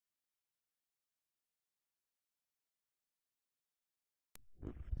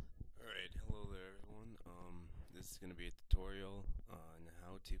This is going to be a tutorial on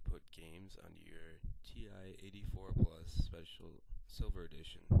how to put games onto your TI-84 Plus Special Silver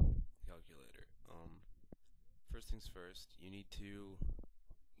Edition calculator. First things first, you need to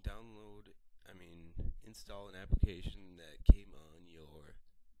install an application that came on your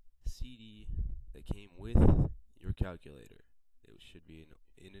CD that came with your calculator. It should be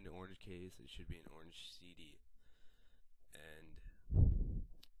in an orange case. It should be an orange CD. And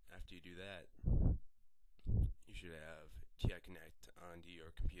after you do that, you should have TI Connect onto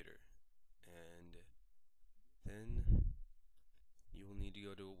your computer, and then you will need to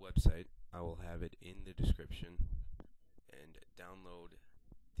go to a website. I will have it in the description, and download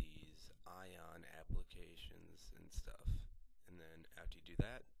these ION applications and stuff. And then after you do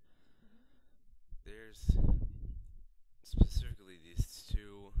that, there's specifically these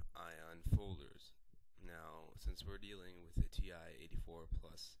two ION folders. Now, since we're dealing with the TI-84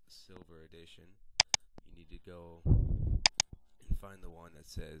 Plus Silver Edition, you need to go and find the one that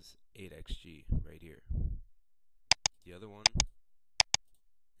says 8xG right here. The other one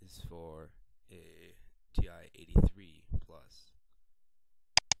is for a TI-83 Plus,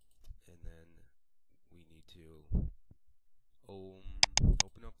 and then we need to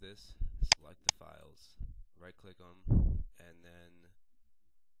open up this, select the files, right click them, and then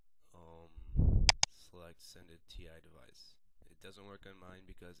select send a TI device. It doesn't work on mine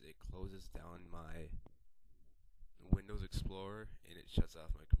because it closes down my Windows Explorer and it shuts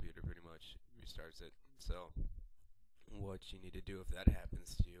off my computer, pretty much restarts it. So what you need to do if that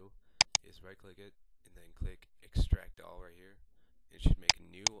happens to you is right click it and then click extract all right here. It should make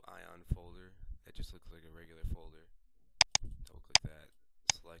a new ION folder that just looks like a regular folder. Double click that,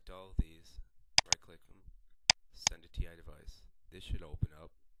 select all of these, right click them, send a TI device. This should open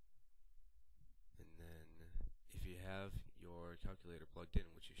up, and then if you have your calculator plugged in,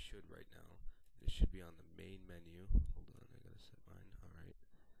 which you should right now, it should be on the main menu. Hold on, I gotta set mine. Alright.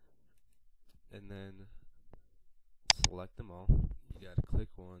 And then select them all. You gotta click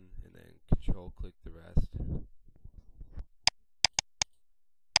one and then control click the rest.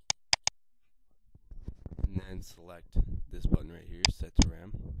 And then select this button right here, set to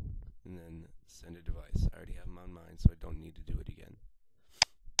RAM, and then send a device. I already have them on mine, so I don't need to do it again.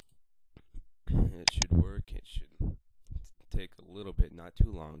 It should work. It should take a little bit, not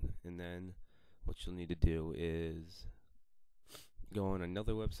too long. And then what you'll need to do is go on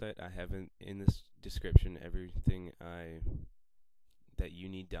another website. I have in this description everything that you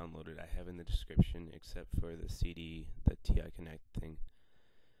need downloaded. I have in the description except for the CD, the TI Connect thing.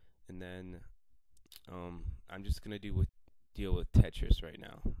 And then I'm just gonna deal with Tetris right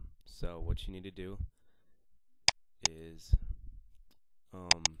now. So what you need to do is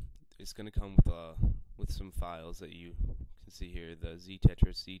it's gonna come with some files that you can see here. The Z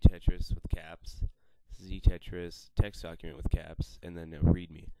Tetris with caps, Z Tetris text document with caps, and then a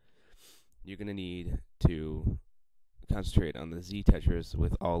README. You're gonna need to concentrate on the Z Tetris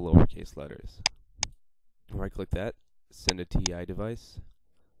with all lowercase letters. Right click that, send a TI device,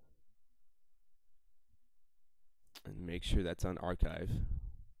 and make sure that's on archive,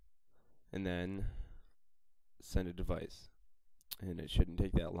 and then send a device. And it shouldn't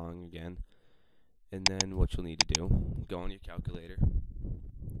take that long again. And then what you'll need to do, go on your calculator,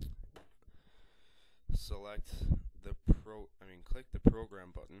 click the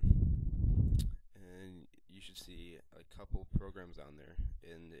program button, and you should see a couple programs on there,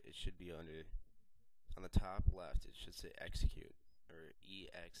 and it should be on the top left. It should say execute, or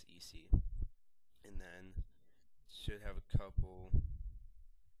EXEC, and then it should have a couple,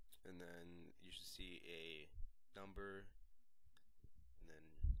 and then you should see a number,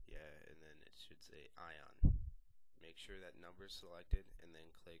 and then it should say ION. Make sure that number is selected, and then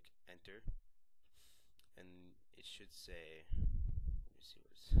click enter, and it should say, let me see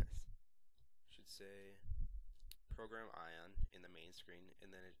what it says. It should say program ION in the main screen,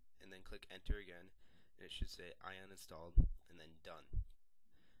 and then click enter again, and it should say ION installed, and then done.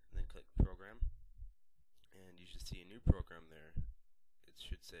 And then click program, and you should see a new program there. It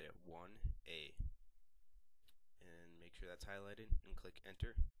should say 1A, and make sure that's highlighted, and click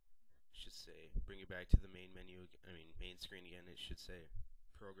enter. It should say, bring you back to the main screen again. It should say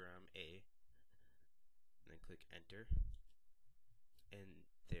program A, and then click enter, and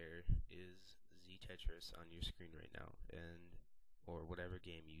there is Z Tetris on your screen right now, or whatever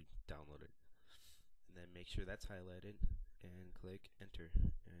game you downloaded. And then make sure that's highlighted and click enter,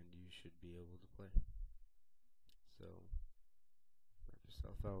 and you should be able to play. So knock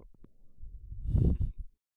yourself out.